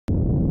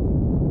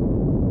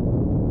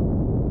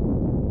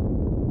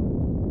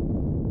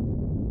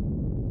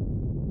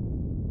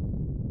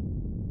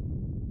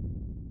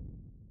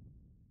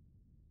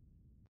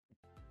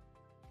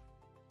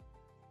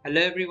Hello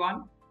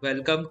everyone,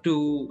 welcome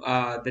to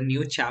the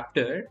new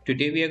chapter.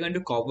 Today we are going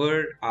to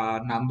cover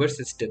number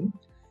system,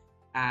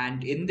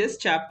 and in this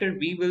chapter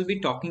we will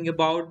be talking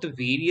about the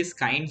various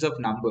kinds of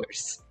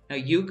numbers. Now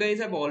you guys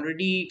have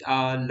already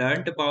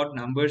learned about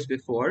numbers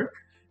before,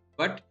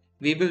 but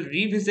we will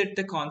revisit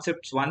the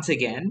concepts once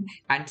again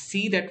and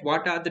see that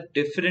what are the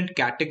different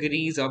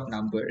categories of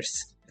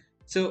numbers.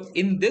 So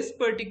in this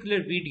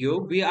particular video,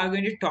 we are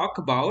going to talk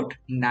about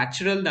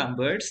natural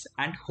numbers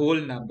and whole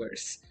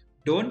numbers.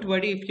 Don't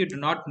worry if you do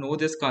not know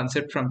this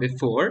concept from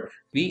before.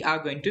 We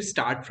are going to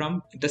start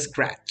from the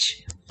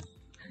scratch.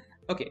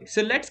 Okay,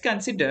 so let's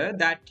consider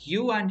that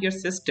you and your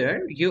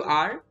sister, you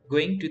are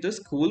going to the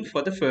school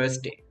for the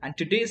first day, and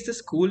today is the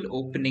school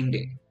opening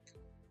day.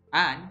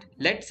 And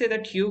let's say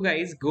that you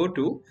guys go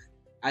to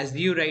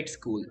Azurite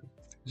school.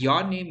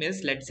 Your name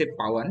is, let's say,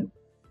 Pawan.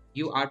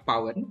 You are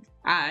Pawan,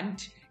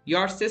 and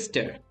your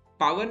sister,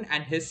 Pawan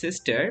and his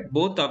sister,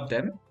 both of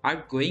them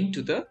are going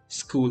to the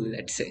school,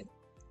 let's say.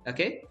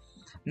 Okay.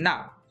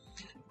 Now,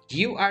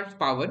 you are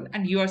Pawan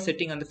and you are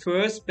sitting on the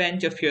first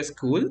bench of your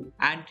school,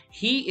 and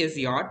he is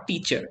your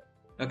teacher.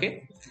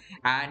 Okay.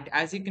 And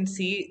as you can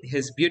see,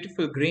 his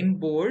beautiful green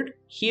board,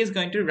 he is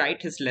going to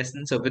write his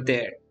lessons over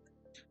there.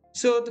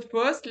 So the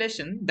first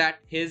lesson that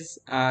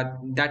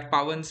that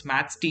Pawan's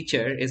maths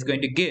teacher is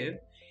going to give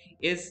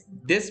is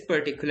this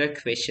particular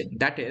question.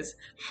 That is,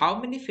 how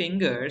many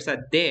fingers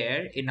are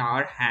there in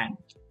our hand?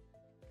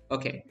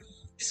 Okay.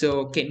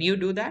 So can you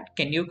do that?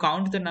 Can you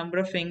count the number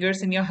of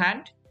fingers in your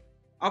hand?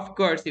 Of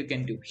course you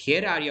can do.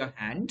 Here are your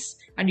hands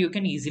and you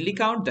can easily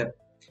count them.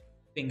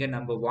 Finger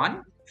number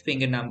 1,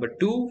 finger number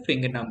 2,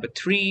 finger number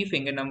 3,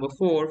 finger number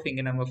 4,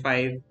 finger number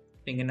 5,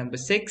 finger number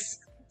 6,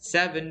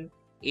 7,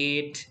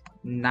 8,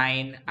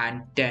 9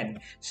 and 10.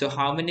 So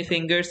how many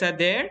fingers are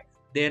there?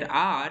 There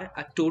are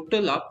a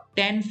total of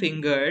 10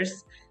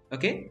 fingers,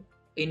 okay,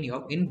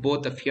 in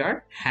both of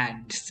your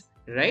hands,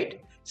 right?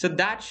 So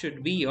that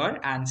should be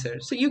your answer.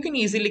 So you can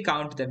easily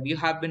count them. You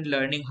have been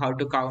learning how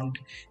to count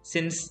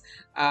since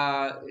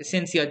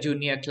your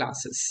junior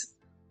classes.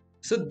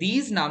 So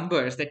these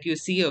numbers that you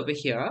see over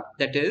here,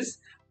 that is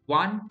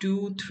 1,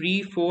 2,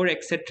 3, 4,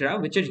 etc.,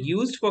 which are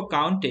used for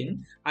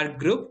counting, are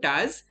grouped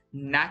as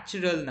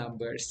natural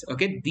numbers.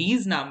 Okay,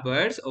 these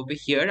numbers over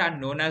here are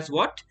known as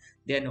what?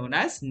 They are known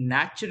as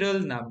natural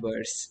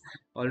numbers.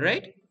 All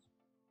right.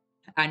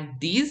 And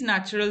these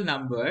natural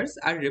numbers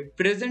are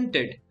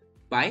represented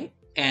by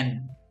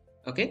n.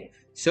 Okay,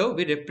 so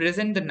we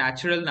represent the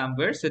natural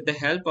numbers with the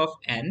help of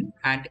n,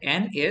 and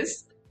n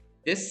is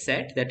this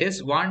set, that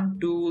is 1,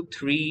 2,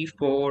 3,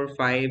 4,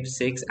 5,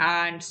 6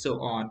 and so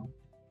on.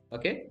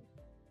 Okay,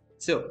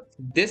 so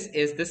this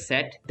is the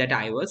set that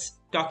I was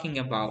talking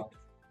about.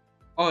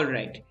 All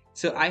right,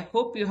 so I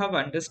hope you have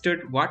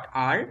understood what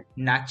are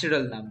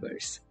natural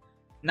numbers.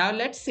 Now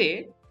let's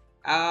say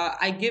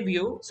I give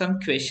you some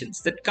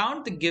questions that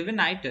count the given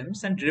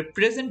items and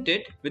represent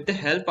it with the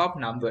help of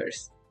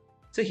numbers.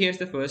 So here's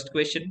the first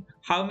question.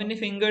 How many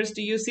fingers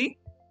do you see?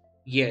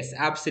 Yes,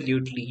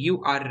 absolutely.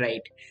 You are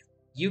right.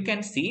 You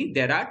can see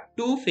there are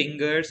 2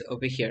 fingers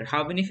over here.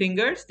 How many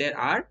fingers? There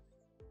are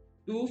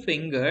 2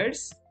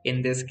 fingers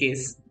in this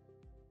case,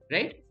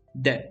 right?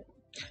 Then,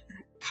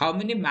 how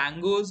many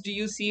mangoes do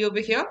you see over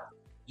here?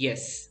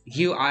 Yes,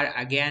 you are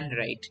again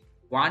right.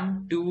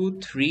 1,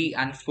 2, 3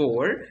 and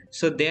 4.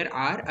 So there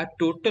are a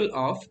total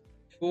of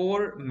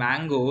 4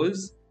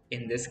 mangoes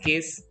in this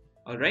case.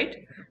 All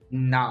right.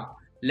 Now,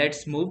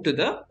 let's move to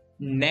the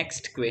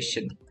next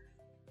question.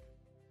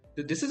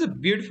 So this is a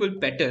beautiful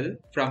petal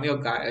from your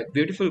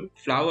beautiful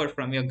flower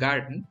from your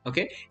garden.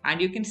 Okay,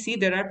 and you can see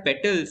there are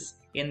petals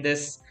in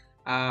this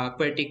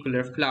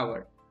particular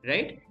flower,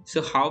 right?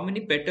 So how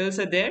many petals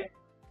are there?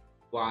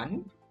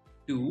 1,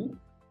 2,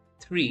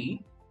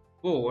 3,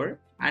 4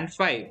 and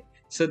 5.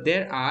 So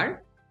there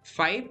are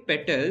 5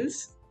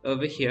 petals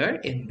over here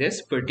in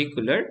this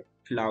particular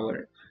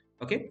flower.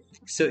 Okay,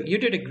 so you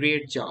did a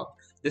great job.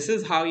 This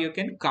is how you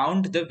can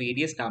count the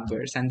various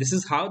numbers, and this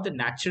is how the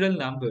natural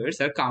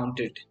numbers are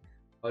counted.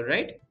 All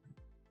right.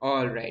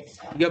 All right.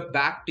 You're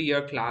back to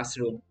your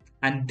classroom.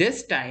 And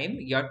this time,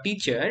 your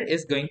teacher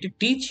is going to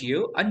teach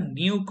you a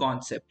new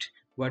concept.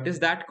 What is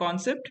that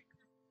concept?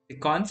 The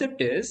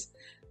concept is,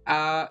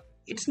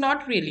 it's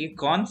not really a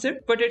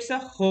concept, but it's a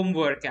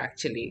homework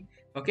actually.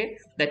 Okay.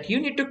 That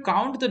you need to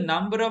count the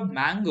number of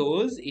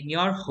mangoes in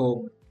your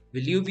home.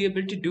 Will you be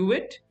able to do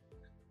it?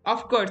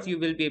 Of course, you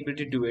will be able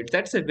to do it.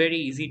 That's a very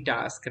easy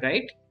task,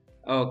 right?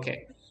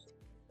 Okay.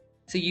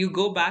 So you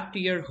go back to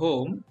your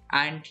home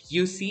and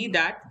you see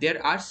that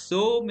there are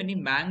so many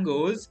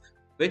mangoes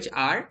which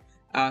are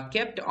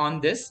kept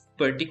on this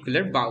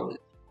particular bowl.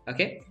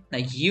 Okay, now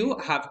you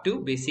have to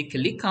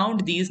basically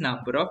count these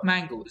number of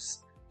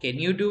mangoes. Can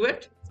you do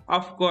it?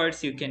 Of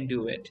course you can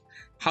do it.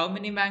 How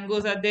many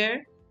mangoes are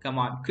there? Come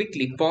on,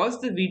 quickly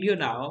pause the video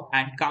now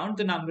and count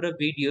the number of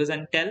videos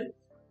and tell.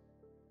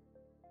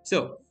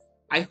 So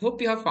I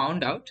hope you have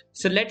found out.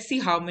 So let's see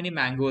how many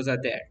mangoes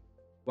are there.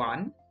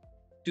 1,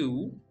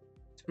 2,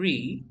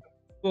 3,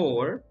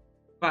 4,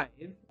 5,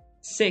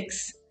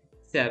 6,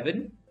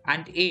 7,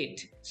 and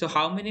 8. So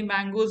how many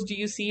mangoes do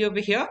you see over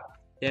here?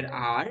 There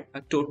are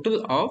a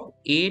total of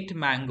 8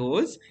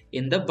 mangoes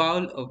in the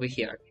bowl over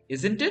here,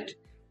 isn't it?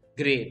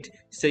 Great.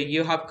 So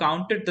you have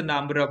counted the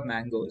number of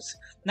mangoes.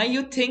 Now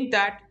you think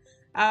that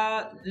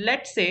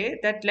let's say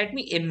that let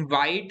me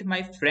invite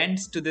my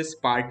friends to this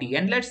party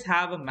and let's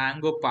have a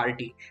mango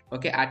party,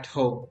 okay, at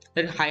home.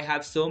 That I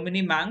have so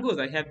many mangoes,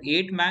 I have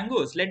 8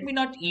 mangoes. Let me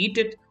not eat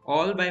it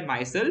all by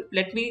myself.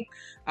 Let me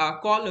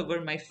call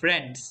over my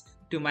friends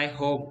to my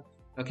home.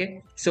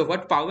 Okay, so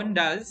what Pawan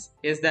does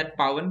is that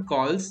Pawan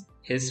calls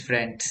his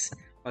friends.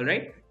 All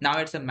right, now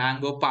it's a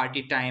mango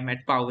party time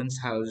at Pawan's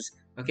house.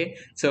 Okay,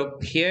 so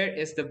here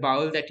is the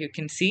bowl that you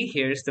can see.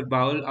 Here's the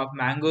bowl of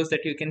mangoes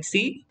that you can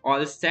see,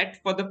 all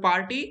set for the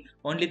party.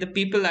 Only the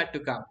people are to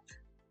come.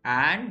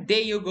 And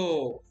there you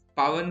go.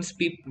 Pawan's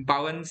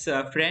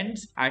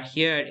friends are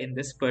here in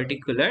this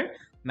particular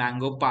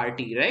mango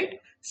party, right?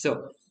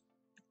 So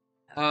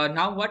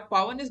now what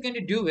Pawan is going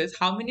to do is,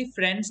 how many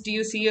friends do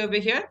you see over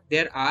here?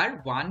 There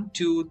are 1,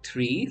 2,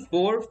 3,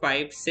 4,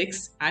 5,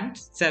 6 and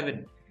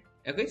 7.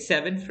 Okay,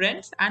 7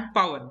 friends and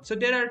Pawan. So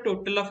there are a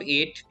total of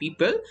 8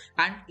 people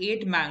and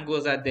 8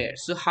 mangoes are there.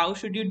 So how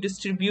should you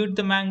distribute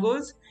the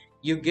mangoes?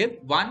 You give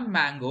 1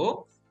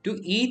 mango to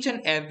each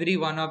and every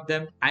one of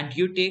them and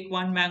you take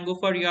 1 mango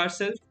for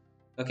yourself.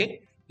 Okay,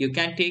 you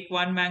can take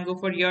 1 mango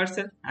for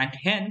yourself and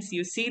hence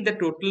you see the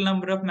total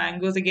number of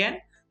mangoes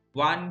again.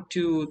 1,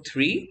 2,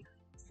 3,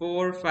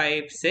 4,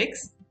 5,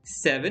 6,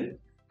 7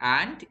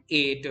 and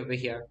 8 over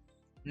here.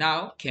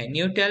 Now, can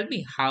you tell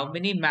me how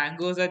many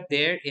mangoes are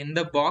there in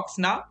the box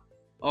now?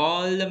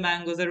 All the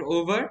mangoes are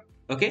over.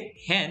 Okay,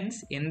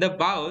 hence in the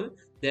bowl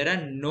there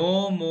are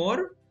no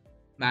more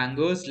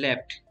mangoes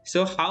left.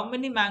 So how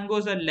many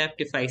mangoes are left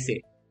if I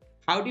say?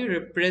 How do you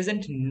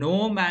represent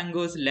no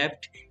mangoes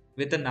left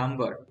with a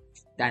number?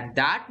 Then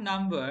that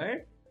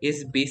number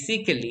is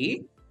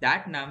basically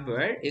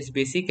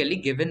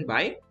given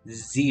by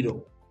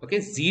 0. Okay,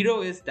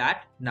 0 is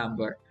that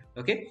number.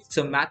 Okay,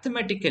 so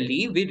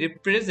mathematically we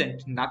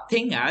represent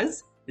nothing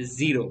as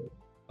 0.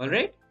 All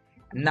right,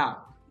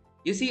 now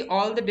you see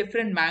all the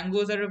different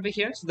mangoes are over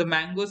here. So the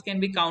mangoes can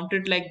be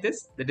counted like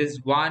this. That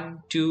is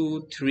 1,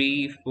 2,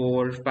 3,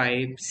 4,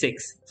 5,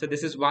 6. So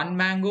this is 1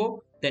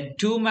 mango, then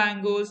 2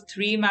 mangoes,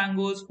 3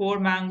 mangoes, 4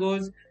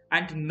 mangoes,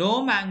 and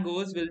no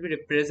mangoes will be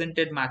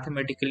represented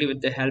mathematically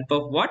with the help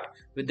of what?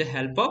 With the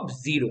help of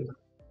 0.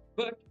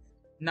 But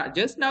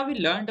just now we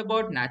learned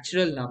about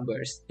natural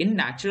numbers. In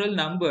natural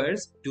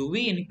numbers, do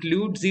we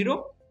include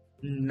 0?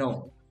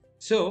 No.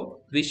 So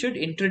we should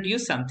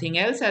introduce something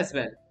else as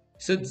well.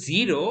 So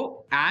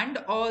 0 and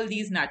all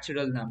these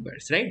natural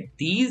numbers, right?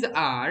 These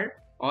are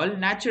all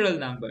natural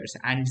numbers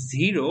and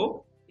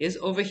 0 is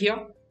over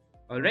here.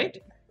 All right.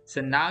 So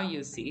now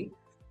you see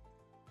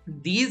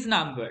these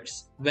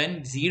numbers,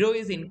 when 0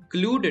 is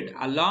included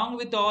along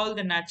with all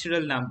the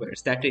natural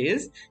numbers, that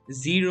is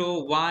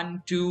 0,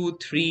 1, 2,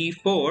 3,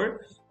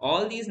 4,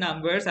 all these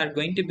numbers are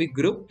going to be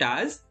grouped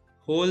as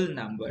whole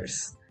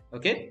numbers.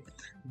 Okay,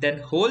 then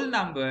whole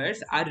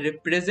numbers are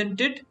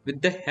represented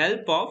with the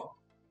help of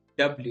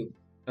W.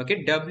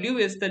 Okay, W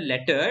is the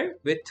letter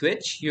with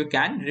which you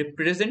can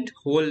represent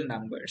whole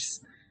numbers.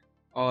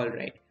 All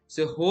right,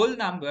 so whole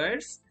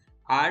numbers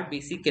are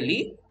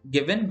basically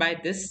given by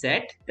this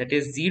set, that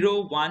is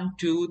 0, 1,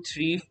 2,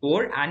 3,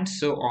 4 and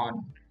so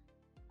on.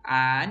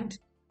 And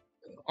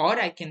or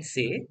I can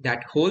say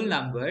that whole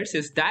numbers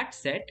is that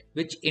set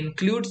which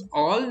includes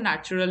all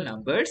natural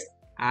numbers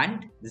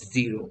and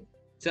 0.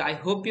 So I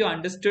hope you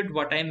understood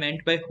what I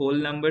meant by whole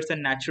numbers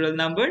and natural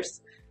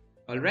numbers.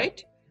 All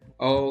right.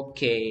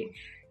 Okay.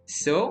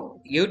 So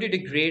you did a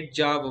great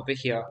job over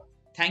here.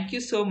 Thank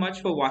you so much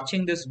for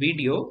watching this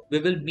video. We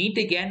will meet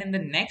again in the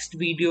next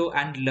video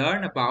and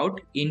learn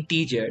about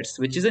integers,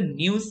 which is a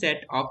new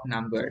set of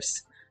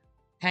numbers.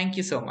 Thank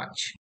you so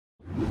much.